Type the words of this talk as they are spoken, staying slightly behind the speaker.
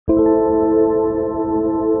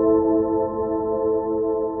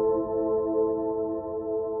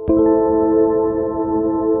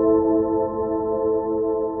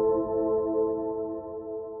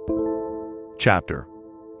Chapter: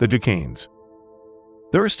 The Dukanes.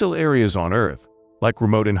 There are still areas on Earth, like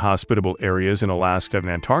remote inhospitable areas in Alaska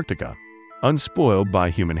and Antarctica, unspoiled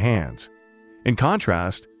by human hands. In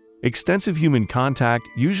contrast, extensive human contact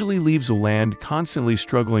usually leaves a land constantly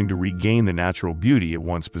struggling to regain the natural beauty it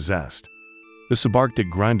once possessed. The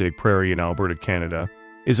subarctic Grande Prairie in Alberta, Canada,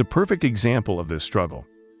 is a perfect example of this struggle.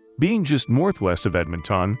 Being just northwest of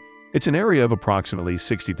Edmonton, it's an area of approximately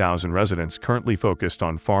 60,000 residents currently focused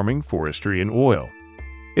on farming, forestry, and oil.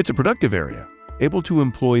 It's a productive area, able to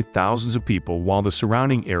employ thousands of people, while the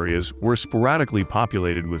surrounding areas were sporadically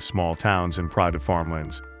populated with small towns and private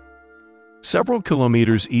farmlands. Several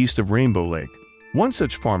kilometers east of Rainbow Lake, one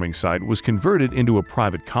such farming site was converted into a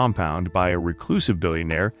private compound by a reclusive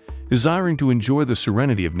billionaire desiring to enjoy the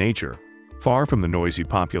serenity of nature, far from the noisy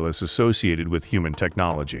populace associated with human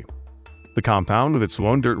technology. The compound, with its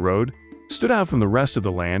lone dirt road, stood out from the rest of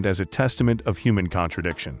the land as a testament of human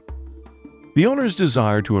contradiction. The owner's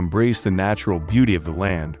desire to embrace the natural beauty of the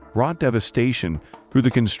land wrought devastation through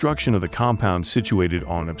the construction of the compound situated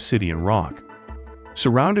on obsidian rock.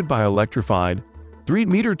 Surrounded by electrified,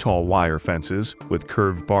 3-meter-tall wire fences with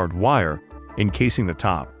curved barbed wire encasing the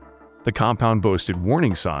top, the compound boasted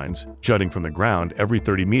warning signs jutting from the ground every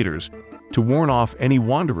 30 meters to warn off any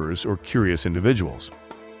wanderers or curious individuals.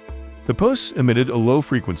 The posts emitted a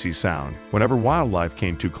low-frequency sound whenever wildlife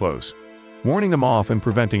came too close, warning them off and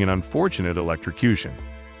preventing an unfortunate electrocution.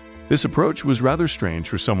 This approach was rather strange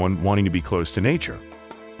for someone wanting to be close to nature,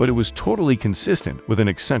 but it was totally consistent with an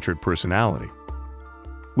eccentric personality.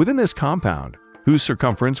 Within this compound, whose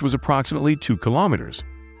circumference was approximately 2 kilometers,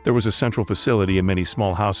 there was a central facility and many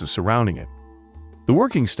small houses surrounding it. The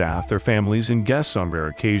working staff, their families, and guests on rare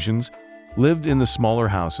occasions lived in the smaller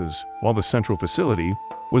houses, while the central facility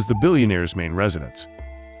was the billionaire's main residence.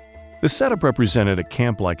 The setup represented a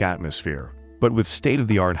camp-like atmosphere, but with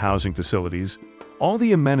state-of-the-art housing facilities, all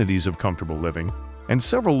the amenities of comfortable living, and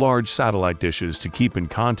several large satellite dishes to keep in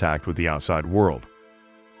contact with the outside world.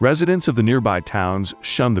 Residents of the nearby towns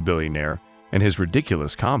shunned the billionaire and his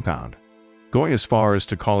ridiculous compound, going as far as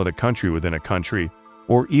to call it a country within a country,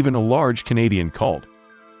 or even a large Canadian cult.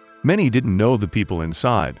 Many didn't know the people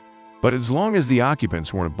inside, but as long as the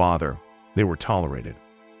occupants weren't a bother, they were tolerated.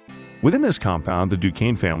 Within this compound, the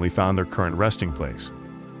Dukane family found their current resting place.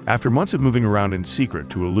 After months of moving around in secret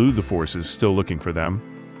to elude the forces still looking for them,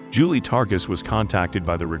 Julie Tarkus was contacted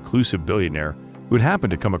by the reclusive billionaire who had happened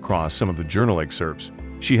to come across some of the journal excerpts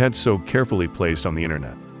she had so carefully placed on the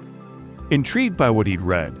internet. Intrigued by what he'd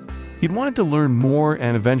read, he'd wanted to learn more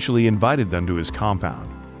and eventually invited them to his compound.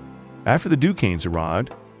 After the Dukanes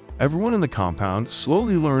arrived, everyone in the compound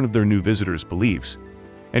slowly learned of their new visitors' beliefs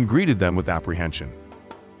and greeted them with apprehension.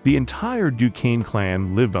 The entire Dukane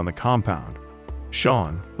clan lived on the compound.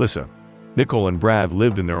 Sean, Lissa, Nicole, and Brad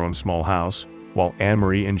lived in their own small house, while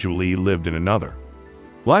Anne-Marie and Julie lived in another.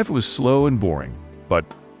 Life was slow and boring, but,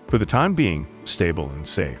 for the time being, stable and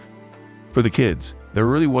safe. For the kids, there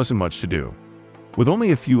really wasn't much to do. With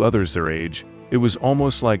only a few others their age, it was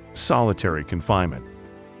almost like solitary confinement.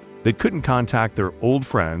 They couldn't contact their old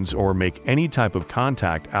friends or make any type of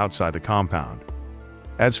contact outside the compound.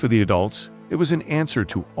 As for the adults, it was an answer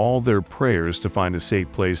to all their prayers to find a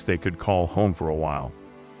safe place they could call home for a while.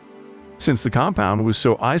 Since the compound was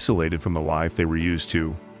so isolated from the life they were used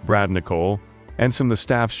to, Brad, Nicole, and some of the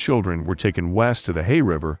staff's children were taken west to the Hay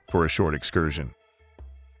River for a short excursion.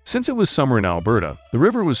 Since it was summer in Alberta, the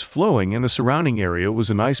river was flowing and the surrounding area was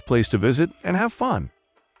a nice place to visit and have fun,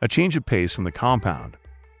 a change of pace from the compound.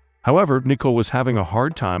 However, Nicole was having a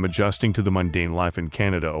hard time adjusting to the mundane life in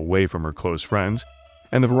Canada away from her close friends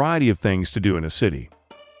and the variety of things to do in a city.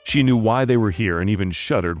 She knew why they were here and even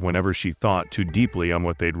shuddered whenever she thought too deeply on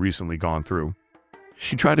what they'd recently gone through.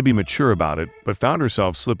 She tried to be mature about it, but found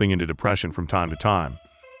herself slipping into depression from time to time.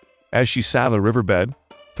 As she sat on the riverbed,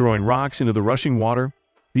 throwing rocks into the rushing water,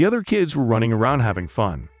 the other kids were running around having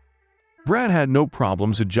fun. Brad had no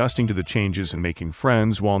problems adjusting to the changes and making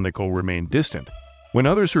friends, while Nicole remained distant when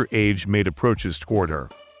others her age made approaches toward her,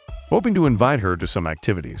 hoping to invite her to some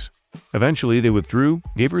activities. Eventually, they withdrew,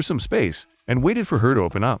 gave her some space, and waited for her to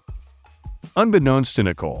open up. Unbeknownst to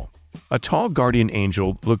Nicole, a tall guardian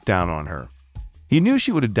angel looked down on her. He knew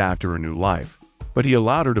she would adapt to her new life, but he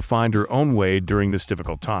allowed her to find her own way during this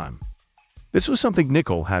difficult time. This was something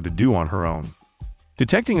Nicole had to do on her own.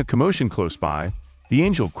 Detecting a commotion close by, the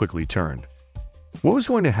angel quickly turned. What was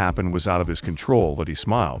going to happen was out of his control, but he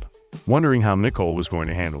smiled, wondering how Nicole was going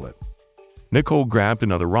to handle it. Nicole grabbed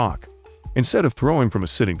another rock. Instead of throwing from a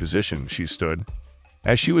sitting position, she stood.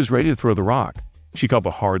 As she was ready to throw the rock, she felt a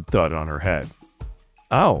hard thud on her head.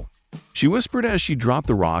 "Ow!" she whispered as she dropped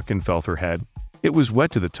the rock and felt her head. It was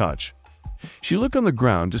wet to the touch. She looked on the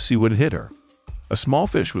ground to see what had hit her. A small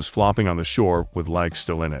fish was flopping on the shore with legs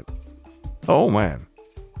still in it. Oh man.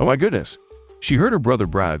 Oh my goodness. She heard her brother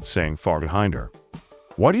Brad saying far behind her.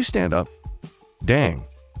 Why do you stand up? Dang.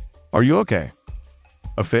 Are you okay?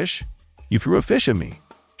 A fish? You threw a fish at me,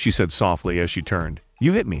 she said softly as she turned.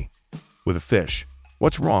 You hit me. With a fish.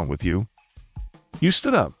 What's wrong with you? You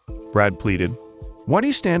stood up, Brad pleaded. Why do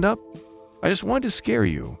you stand up? I just wanted to scare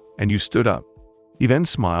you, and you stood up. He then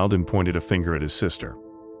smiled and pointed a finger at his sister.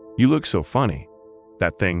 You look so funny.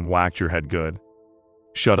 That thing whacked your head good.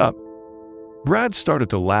 Shut up. Brad started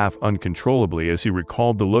to laugh uncontrollably as he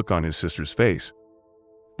recalled the look on his sister's face.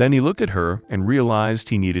 Then he looked at her and realized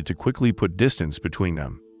he needed to quickly put distance between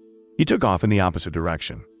them. He took off in the opposite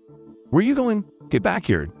direction. Where are you going? Get back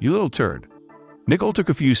here, you little turd. Nicole took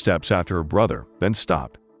a few steps after her brother, then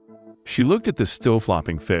stopped. She looked at the still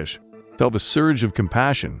flopping fish, felt a surge of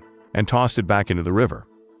compassion, and tossed it back into the river.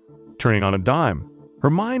 Turning on a dime, her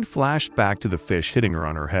mind flashed back to the fish hitting her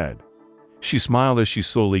on her head. She smiled as she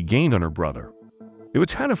slowly gained on her brother. It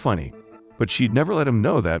was kind of funny, but she'd never let him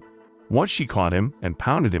know that once she caught him and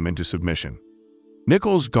pounded him into submission.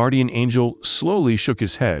 Nicole's guardian angel slowly shook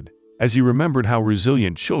his head as he remembered how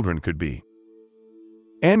resilient children could be.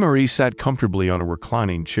 Anne-Marie sat comfortably on a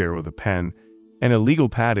reclining chair with a pen and a legal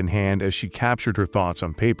pad in hand as she captured her thoughts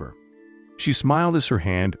on paper. She smiled as her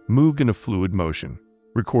hand moved in a fluid motion,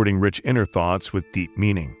 recording rich inner thoughts with deep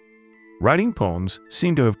meaning. Writing poems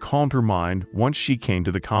seemed to have calmed her mind once she came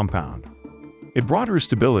to the compound. It brought her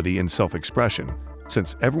stability and self-expression,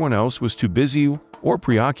 since everyone else was too busy or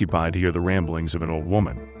preoccupied to hear the ramblings of an old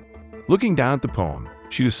woman. Looking down at the poem,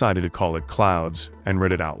 she decided to call it Clouds and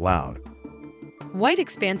read it out loud. White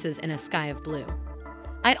expanses in a sky of blue.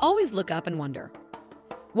 I'd always look up and wonder,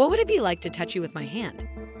 what would it be like to touch you with my hand?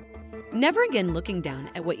 Never again looking down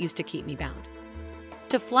at what used to keep me bound.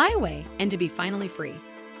 To fly away and to be finally free.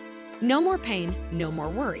 No more pain, no more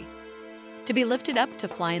worry. To be lifted up to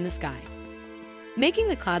fly in the sky. Making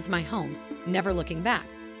the clouds my home, never looking back.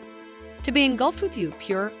 To be engulfed with you,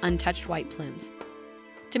 pure, untouched white plumes.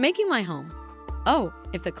 To make you my home. Oh,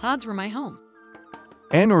 if the clouds were my home.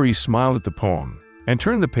 Anne-Marie smiled at the poem and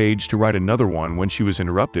turned the page to write another one when she was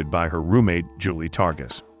interrupted by her roommate, Julie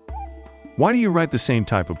Targus. Why do you write the same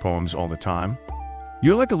type of poems all the time?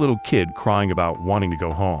 You're like a little kid crying about wanting to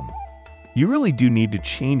go home. You really do need to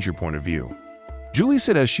change your point of view, Julie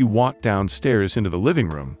said as she walked downstairs into the living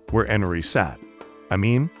room where Anne-Marie sat. I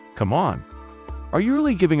mean, come on. Are you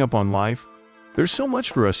really giving up on life? There's so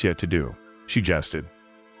much for us yet to do, she jested.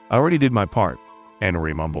 I already did my part,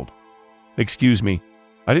 Anne-Marie mumbled. Excuse me,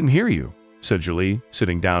 I didn't hear you, said Julie,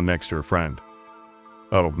 sitting down next to her friend.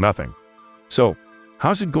 Oh, nothing. So,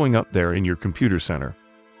 how's it going up there in your computer center?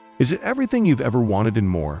 Is it everything you've ever wanted and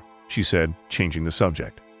more? She said, changing the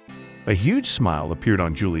subject. A huge smile appeared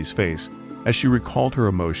on Julie's face as she recalled her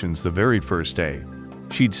emotions the very first day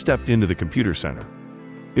she'd stepped into the computer center.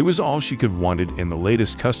 It was all she could have wanted in the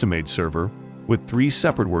latest custom-made server with 3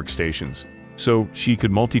 separate workstations, so she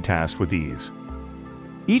could multitask with ease.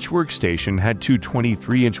 Each workstation had 2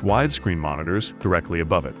 23-inch widescreen monitors directly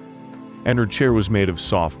above it, and her chair was made of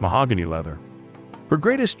soft mahogany leather. Her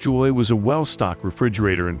greatest joy was a well-stocked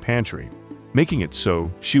refrigerator and pantry, making it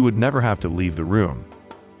so she would never have to leave the room,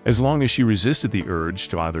 as long as she resisted the urge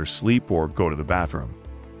to either sleep or go to the bathroom.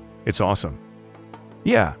 It's awesome.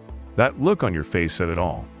 Yeah, that look on your face said it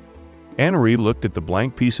all. Anne-Marie looked at the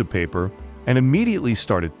blank piece of paper and immediately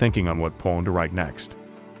started thinking on what poem to write next.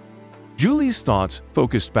 Julie's thoughts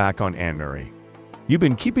focused back on Anne-Marie. You've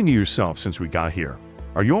been keeping to yourself since we got here.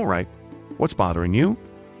 Are you all right? What's bothering you?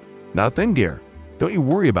 Nothing, dear. Don't you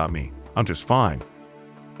worry about me. I'm just fine,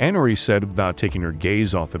 Anne-Marie said without taking her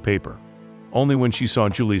gaze off the paper. Only when she saw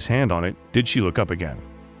Julie's hand on it did she look up again.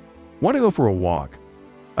 Want to go for a walk?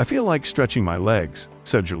 I feel like stretching my legs,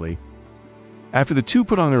 said Julie. After the two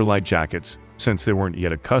put on their light jackets, since they weren't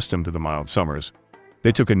yet accustomed to the mild summers,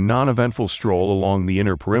 they took a non-eventful stroll along the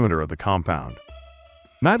inner perimeter of the compound.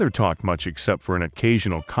 Neither talked much except for an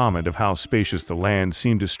occasional comment of how spacious the land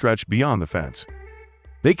seemed to stretch beyond the fence.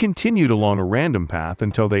 They continued along a random path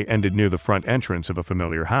until they ended near the front entrance of a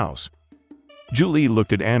familiar house. Julie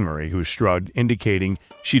looked at Anne-Marie, who shrugged, indicating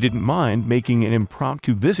she didn't mind making an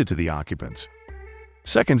impromptu visit to the occupants.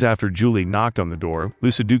 Seconds after Julie knocked on the door,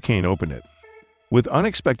 Lisa Dukanes opened it. With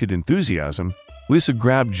unexpected enthusiasm, Lisa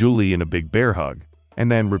grabbed Julie in a big bear hug,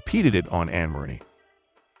 and then repeated it on Anne-Marie.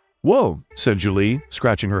 Whoa, said Julie,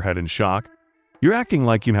 scratching her head in shock. You're acting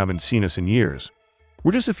like you haven't seen us in years.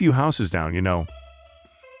 We're just a few houses down, you know.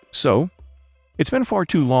 So? It's been far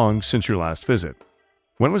too long since your last visit.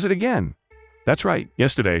 When was it again? That's right,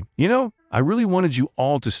 yesterday. You know, I really wanted you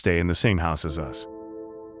all to stay in the same house as us.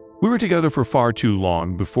 We were together for far too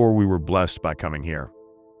long before we were blessed by coming here.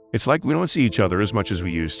 It's like we don't see each other as much as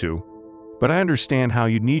we used to, but I understand how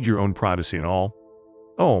you need your own privacy and all.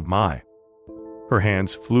 Oh my." Her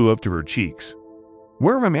hands flew up to her cheeks.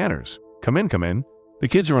 "Where are my manners? Come in, come in. The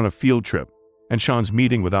kids are on a field trip, and Sean's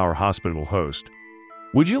meeting with our hospitable host.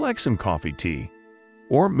 Would you like some coffee, tea?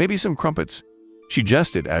 Or maybe some crumpets?" She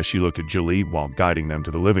jested as she looked at Julie while guiding them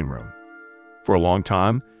to the living room. For a long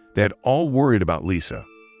time, they had all worried about Lisa,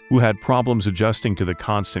 who had problems adjusting to the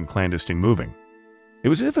constant clandestine moving. It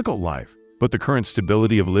was a difficult life, but the current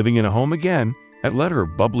stability of living in a home again had let her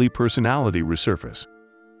bubbly personality resurface.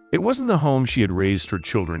 It wasn't the home she had raised her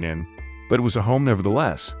children in, but it was a home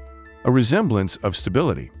nevertheless, a resemblance of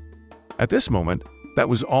stability. At this moment, that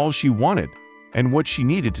was all she wanted, and what she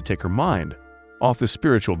needed to take her mind off the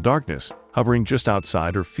spiritual darkness hovering just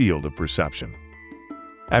outside her field of perception.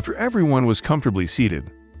 After everyone was comfortably seated,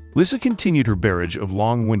 Lisa continued her barrage of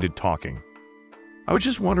long-winded talking. "I was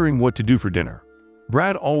just wondering what to do for dinner.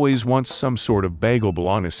 Brad always wants some sort of bagel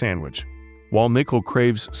bologna sandwich, while Nicole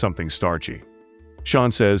craves something starchy. Sean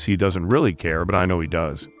says he doesn't really care, but I know he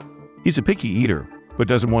does. He's a picky eater, but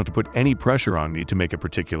doesn't want to put any pressure on me to make a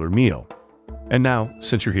particular meal. And now,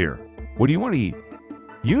 since you're here, what do you want to eat?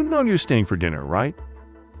 You know you're staying for dinner, right?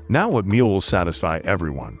 Now what meal will satisfy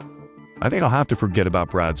everyone? I think I'll have to forget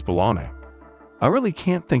about Brad's bologna. I really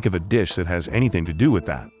can't think of a dish that has anything to do with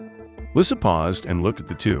that." Lisa paused and looked at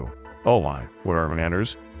the two. "Oh, what are my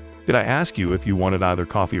manners? Did I ask you if you wanted either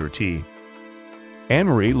coffee or tea?"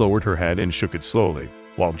 Anne-Marie lowered her head and shook it slowly,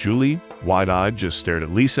 while Julie, wide-eyed, just stared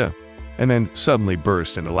at Lisa, and then suddenly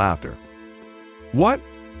burst into laughter. "What?"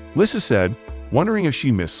 Lisa said, wondering if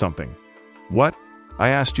she missed something. "What? I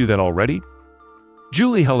asked you that already?"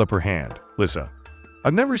 Julie held up her hand. "Lisa,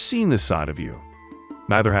 I've never seen this side of you."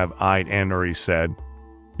 "Neither have I," Anne-Marie said.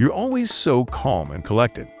 "You're always so calm and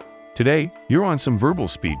collected. Today, you're on some verbal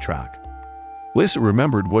speed track." Lisa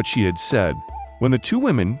remembered what she had said when the two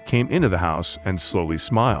women came into the house and slowly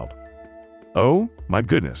smiled. "Oh, my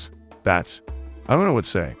goodness, I don't know what to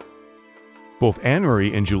say." Both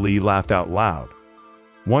Anne-Marie and Julie laughed out loud.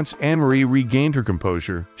 Once Anne-Marie regained her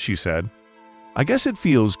composure, she said, "I guess it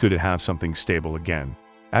feels good to have something stable again,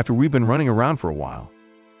 after we've been running around for a while."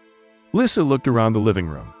 Lisa looked around the living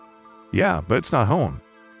room. "Yeah, but it's not home.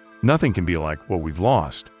 Nothing can be like what we've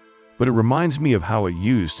lost, but it reminds me of how it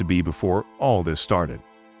used to be before all this started.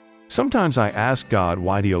 Sometimes I ask God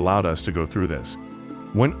why He allowed us to go through this.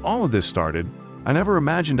 When all of this started, I never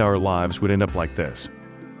imagined our lives would end up like this."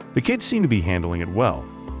 "The kids seem to be handling it well,"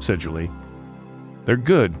 said Julie. "They're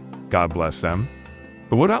good, God bless them.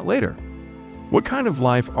 But what about later? What kind of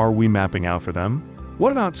life are we mapping out for them?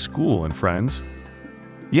 What about school and friends?"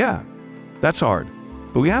 "Yeah, that's hard,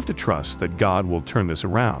 but we have to trust that God will turn this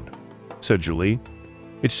around," said Julie.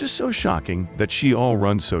 It's just so shocking that SHEOL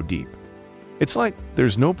runs so deep. It's like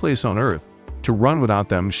there's no place on earth to run without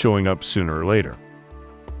them showing up sooner or later.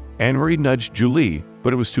 Anne-Marie nudged Julie,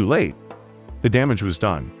 but it was too late. The damage was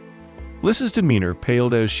done. Lisa's demeanor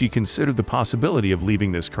paled as she considered the possibility of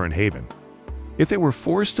leaving this current haven. If they were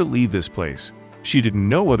forced to leave this place, she didn't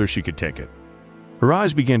know whether she could take it. Her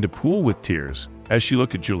eyes began to pool with tears as she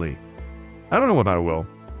looked at Julie. "I don't know what I will.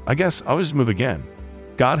 I guess I'll just move again.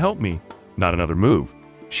 God help me, not another move,"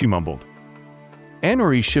 she mumbled.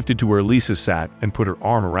 Anne-Marie shifted to where Lisa sat and put her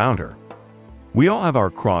arm around her. "We all have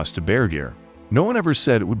our cross to bear here. No one ever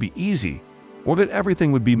said it would be easy or that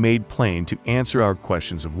everything would be made plain to answer our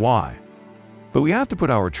questions of why. But we have to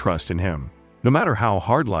put our trust in Him, no matter how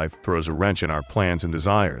hard life throws a wrench in our plans and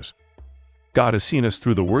desires. God has seen us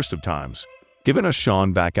through the worst of times, given us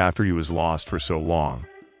Sean back after he was lost for so long,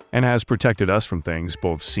 and has protected us from things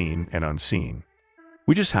both seen and unseen.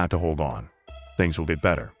 We just have to hold on. Things will get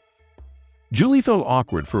better." Julie felt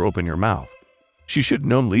awkward for opening her mouth. She should have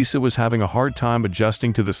known Lisa was having a hard time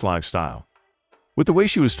adjusting to this lifestyle. With the way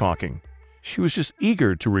she was talking, she was just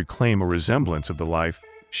eager to reclaim a resemblance of the life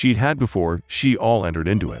she'd had before SHEOL entered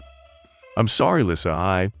into it. "I'm sorry, Lisa,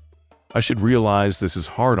 I should realize this is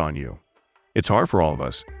hard on you. It's hard for all of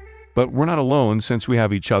us, but we're not alone since we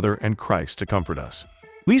have each other and Christ to comfort us."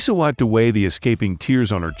 Lisa wiped away the escaping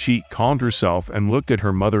tears on her cheek, calmed herself, and looked at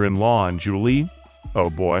her mother-in-law and Julie. "Oh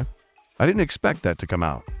boy, I didn't expect that to come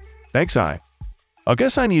out. Thanks, I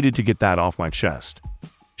guess I needed to get that off my chest."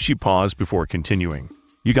 She paused before continuing.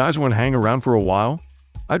 "You guys want to hang around for a while?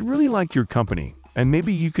 I'd really like your company, and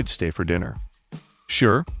maybe you could stay for dinner."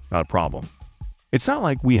 "Sure, not a problem. It's not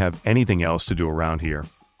like we have anything else to do around here,"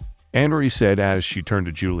 Anne-Marie said as she turned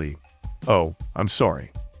to Julie. "Oh, I'm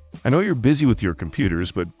sorry. I know you're busy with your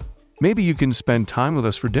computers, but maybe you can spend time with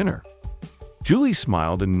us for dinner." Julie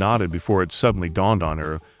smiled and nodded before it suddenly dawned on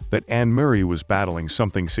her that Anne Murray was battling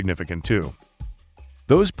something significant too.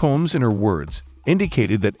 Those poems and her words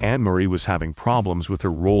indicated that Anne Murray was having problems with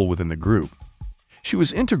her role within the group. She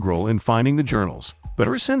was integral in finding the journals, but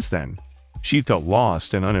ever since then, she felt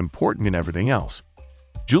lost and unimportant in everything else.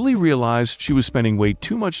 Julie realized she was spending way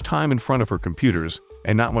too much time in front of her computers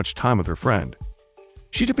and not much time with her friend.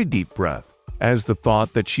 She took a deep breath, as the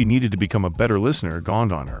thought that she needed to become a better listener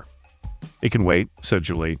dawned on her. "It can wait," said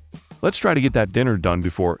Julie. "Let's try to get that dinner done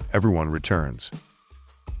before everyone returns."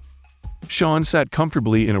 Sean sat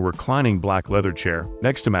comfortably in a reclining black leather chair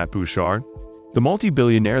next to Matt Bouchard, the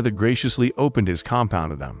multi-billionaire that graciously opened his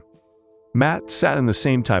compound to them. Matt sat in the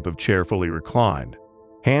same type of chair, fully reclined,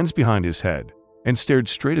 hands behind his head, and stared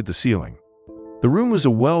straight at the ceiling. The room was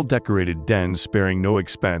a well-decorated den, sparing no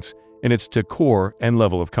expense in its decor and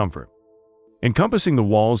level of comfort. Encompassing the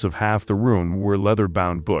walls of half the room were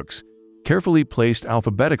leather-bound books, carefully placed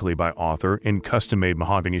alphabetically by author in custom-made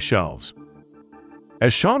mahogany shelves.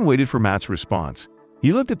 As Sean waited for Matt's response,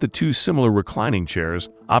 he looked at the two similar reclining chairs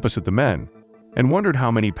opposite the men and wondered how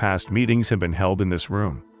many past meetings had been held in this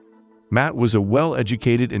room. Matt was a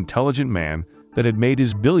well-educated, intelligent man that had made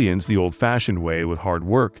his billions the old-fashioned way, with hard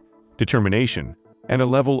work, determination, and a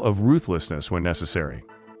level of ruthlessness when necessary.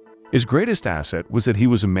 His greatest asset was that he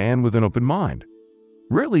was a man with an open mind.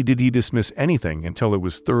 Rarely did he dismiss anything until it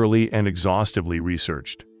was thoroughly and exhaustively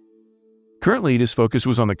researched. Currently, his focus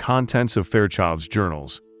was on the contents of Fairchild's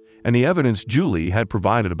journals and the evidence Julie had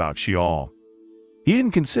provided about SHEOL. He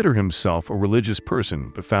didn't consider himself a religious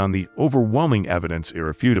person, but found the overwhelming evidence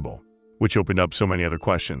irrefutable, which opened up so many other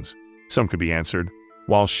questions. Some could be answered,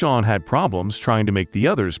 while Sean had problems trying to make the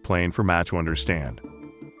others plain for Matt to understand.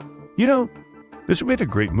 "You know, this would make a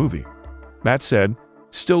great movie," Matt said,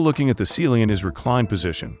 still looking at the ceiling in his reclined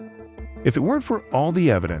position. "If it weren't for all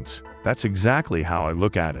the evidence, that's exactly how I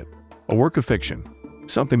look at it. A work of fiction,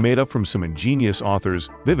 something made up from some ingenious author's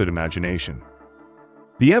vivid imagination.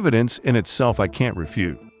 The evidence in itself I can't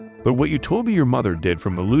refute, but what you told me your mother did,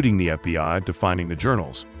 from eluding the FBI to finding the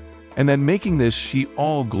journals, and then making this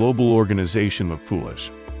SHEOL global organization look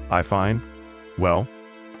foolish, I find, well,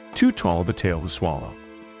 too tall of a tale to swallow."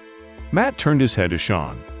 Matt turned his head to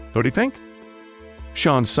Sean. "Don't you think?"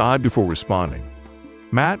 Sean sighed before responding.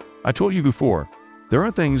 "Matt, I told you before, there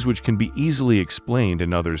are things which can be easily explained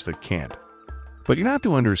and others that can't. But you have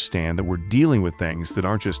to understand that we're dealing with things that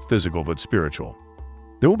aren't just physical but spiritual.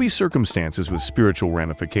 There will be circumstances with spiritual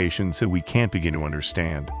ramifications that we can't begin to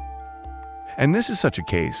understand." "And this is such a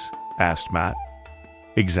case?" asked Matt.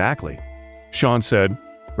 "Exactly," Sean said,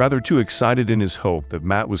 rather too excited in his hope that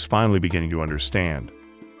Matt was finally beginning to understand.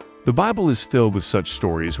 "The Bible is filled with such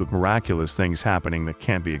stories with miraculous things happening that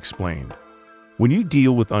can't be explained. When you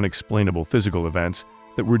deal with unexplainable physical events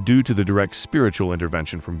that were due to the direct spiritual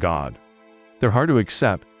intervention from God, they're hard to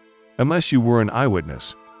accept unless you were an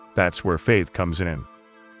eyewitness. That's where faith comes in."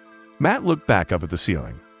 Matt looked back up at the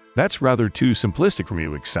ceiling. "That's rather too simplistic for me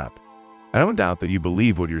to accept. I don't doubt that you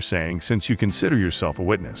believe what you're saying, since you consider yourself a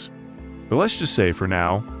witness. But let's just say, for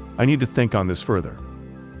now, I need to think on this further."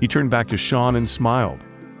 He turned back to Sean and smiled.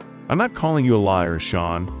 "I'm not calling you a liar,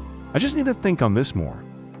 Sean. I just need to think on this more."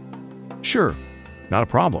 "Sure, not a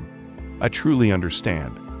problem. I truly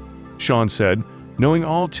understand," Sean said, knowing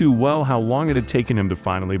all too well how long it had taken him to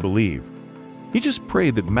finally believe. He just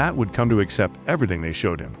prayed that Matt would come to accept everything they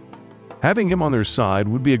showed him. Having him on their side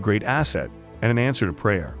would be a great asset and an answer to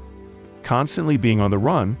prayer. Constantly being on the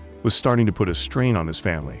run was starting to put a strain on his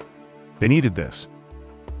family. They needed this.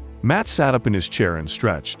 Matt sat up in his chair and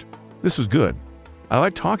stretched. "This was good. I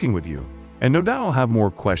like talking with you, and no doubt I'll have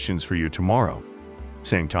more questions for you tomorrow.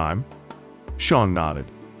 Same time?" Sean nodded.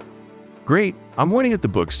 "Great, I'm waiting at the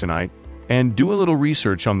books tonight, and do a little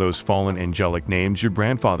research on those fallen angelic names your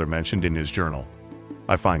grandfather mentioned in his journal.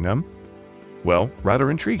 I find them, well,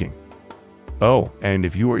 rather intriguing. Oh, and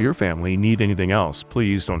if you or your family need anything else,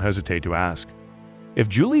 please don't hesitate to ask. If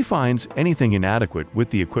Julie finds anything inadequate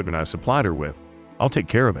with the equipment I supplied her with, I'll take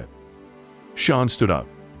care of it." Sean stood up.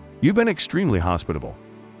 "You've been extremely hospitable.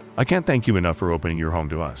 I can't thank you enough for opening your home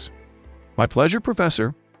to us." "My pleasure,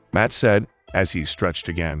 Professor," Matt said as he stretched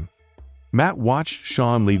again. Matt watched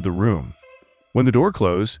Sean leave the room. When the door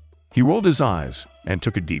closed, he rolled his eyes and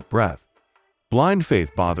took a deep breath. Blind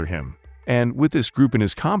faith bothered him, and with this group in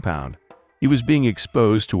his compound, he was being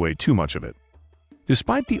exposed to way too much of it.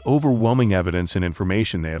 Despite the overwhelming evidence and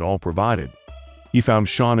information they had all provided, he found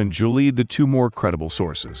Sean and Julie the two more credible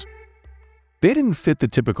sources. They didn't fit the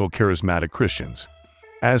typical charismatic Christians.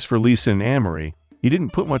 As for Lisa and Anne-Marie, he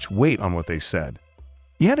didn't put much weight on what they said.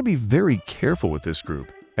 He had to be very careful with this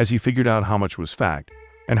group as he figured out how much was fact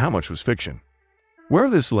and how much was fiction. Where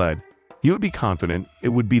this led, he would be confident it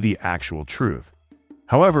would be the actual truth.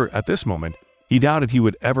 However, at this moment, he doubted he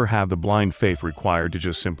would ever have the blind faith required to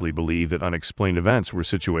just simply believe that unexplained events were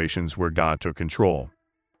situations where God took control.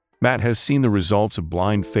 Matt has seen the results of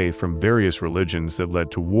blind faith from various religions that led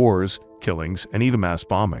to wars, killings, and even mass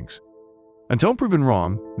bombings. Until proven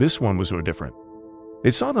wrong, this one was no different.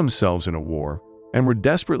 They saw themselves in a war and were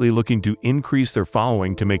desperately looking to increase their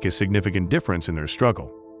following to make a significant difference in their struggle.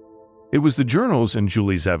 It was the journals and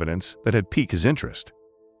Julie's evidence that had piqued his interest.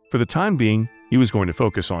 For the time being, he was going to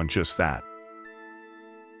focus on just that.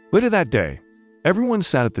 Later that day, everyone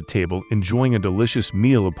sat at the table enjoying a delicious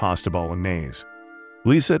meal of pasta bolognese.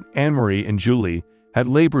 Lisa, Anne-Marie, and Julie had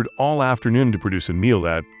labored all afternoon to produce a meal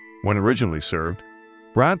that, when originally served,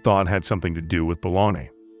 Brad thought had something to do with bologna.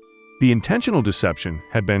 The intentional deception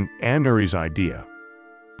had been Anne-Marie's idea.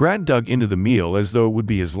 Brad dug into the meal as though it would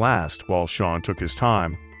be his last while Sean took his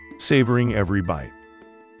time, savoring every bite.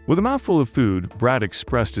 With a mouthful of food, Brad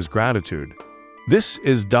expressed his gratitude. "This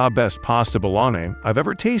is the best pasta bologna I've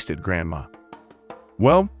ever tasted, Grandma."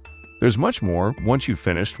 "Well, there's much more once you've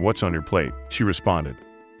finished what's on your plate," she responded.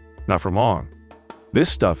 "Not for long.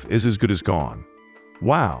 This stuff is as good as gone."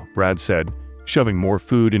 "Wow," Brad said, shoving more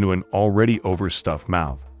food into an already overstuffed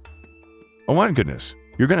mouth. "Oh my goodness,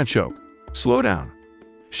 you're gonna choke. Slow down,"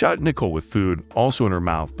 shouted Nicole with food also in her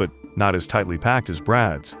mouth but not as tightly packed as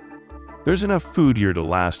Brad's. "There's enough food here to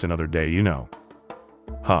last another day, you know."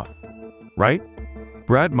 "Huh. Right?"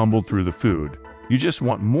 Brad mumbled through the food. "You just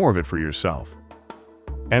want more of it for yourself."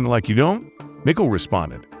 "And like you don't?" Nicole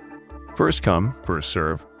responded. "First come, first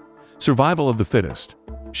serve. Survival of the fittest,"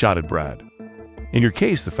 shouted Brad. "In your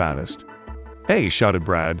case, the fattest." "Hey," shouted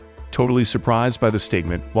Brad, totally surprised by the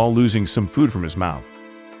statement while losing some food from his mouth.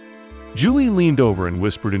 Julie leaned over and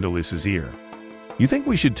whispered into Lisa's ear. "You think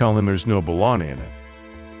we should tell him there's no bologna in it?"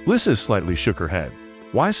 Lisa slightly shook her head.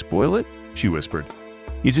 "Why spoil it?" she whispered.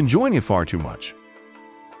 "He's enjoying it far too much."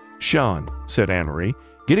 "Sean," said Anne-Marie,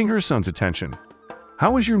 getting her son's attention,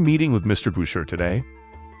 "how was your meeting with Mr. Boucher today?"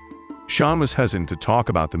 Sean was hesitant to talk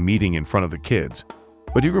about the meeting in front of the kids,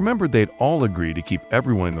 but he remembered they'd all agreed to keep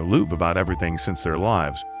everyone in the loop about everything since their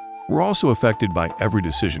lives were also affected by every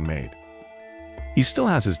decision made. He still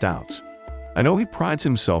has his doubts. I know he prides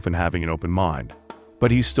himself in having an open mind, but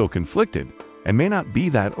he's still conflicted and may not be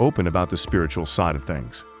that open about the spiritual side of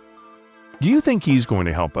things. "Do you think he's going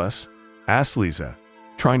to help us?" asked Lisa,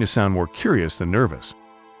 trying to sound more curious than nervous.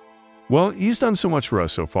 "Well, he's done so much for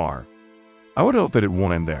us so far. I would hope that it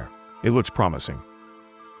won't end there. It looks promising."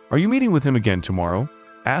 "Are you meeting with him again tomorrow?"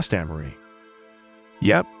 asked Anne-Marie.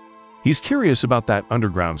 "Yep. He's curious about that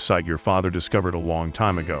underground site your father discovered a long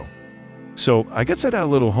time ago. So I guess I'd have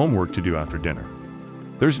a little homework to do after dinner."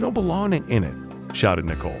 "There's no bologna in it," shouted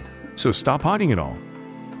Nicole, "so stop hiding it all."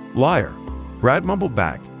 "Liar," Brad mumbled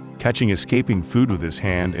back, catching escaping food with his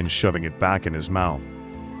hand and shoving it back in his mouth.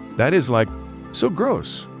 "That is like, so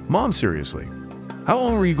gross. Mom, seriously. How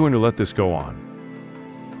long are you going to let this go on?"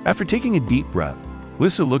 After taking a deep breath,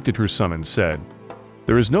 Lisa looked at her son and said,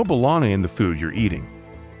 "There is no bologna in the food you're eating."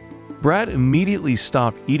 Brad immediately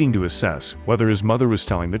stopped eating to assess whether his mother was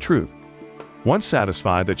telling the truth. Once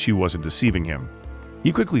satisfied that she wasn't deceiving him,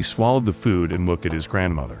 he quickly swallowed the food and looked at his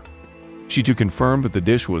grandmother. She too confirmed that the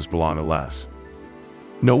dish was bologna-less.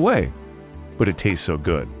 "No way, but it tastes so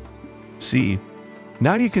good. See,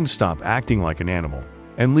 now you can stop acting like an animal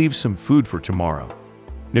and leave some food for tomorrow,"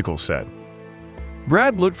 Nicole said.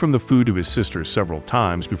 Brad looked from the food to his sister several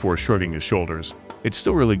times before shrugging his shoulders. "It's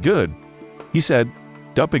still really good," he said,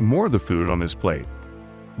 dumping more of the food on his plate.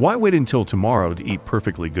 "Why wait until tomorrow to eat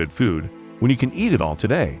perfectly good food when you can eat it all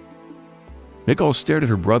today?" Nicole stared at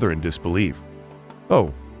her brother in disbelief.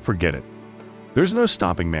 "Oh, forget it. There's no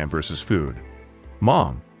stopping man versus food.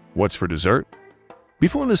 Mom, what's for dessert?"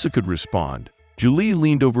 Before Lisa could respond, Julie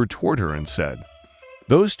leaned over toward her and said,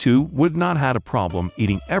 "Those two would not have had a problem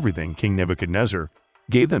eating everything King Nebuchadnezzar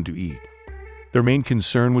gave them to eat. Their main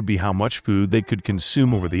concern would be how much food they could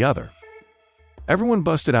consume over the other." Everyone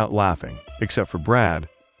busted out laughing, except for Brad.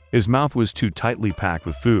 His mouth was too tightly packed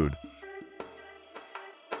with food,